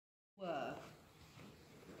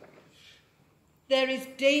There is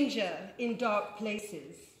danger in dark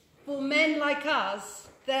places. For men like us,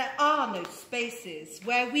 there are no spaces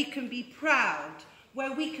where we can be proud,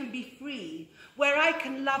 where we can be free, where I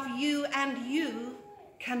can love you and you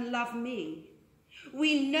can love me.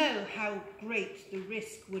 We know how great the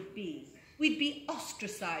risk would be. We'd be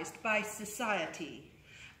ostracized by society.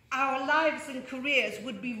 Our lives and careers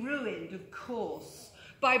would be ruined, of course,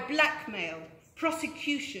 by blackmail,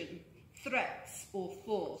 prosecution, threats, or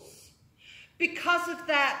force. Because of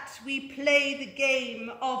that, we play the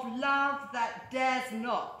game of love that dares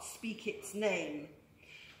not speak its name.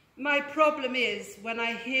 My problem is, when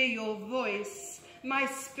I hear your voice, my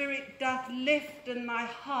spirit doth lift and my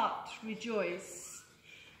heart rejoice.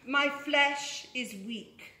 My flesh is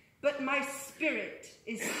weak, but my spirit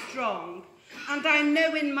is strong, and I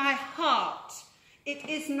know in my heart it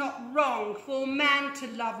is not wrong for man to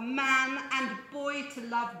love man and boy to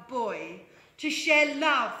love boy, to share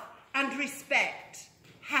love and respect,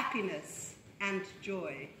 happiness and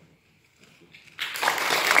joy.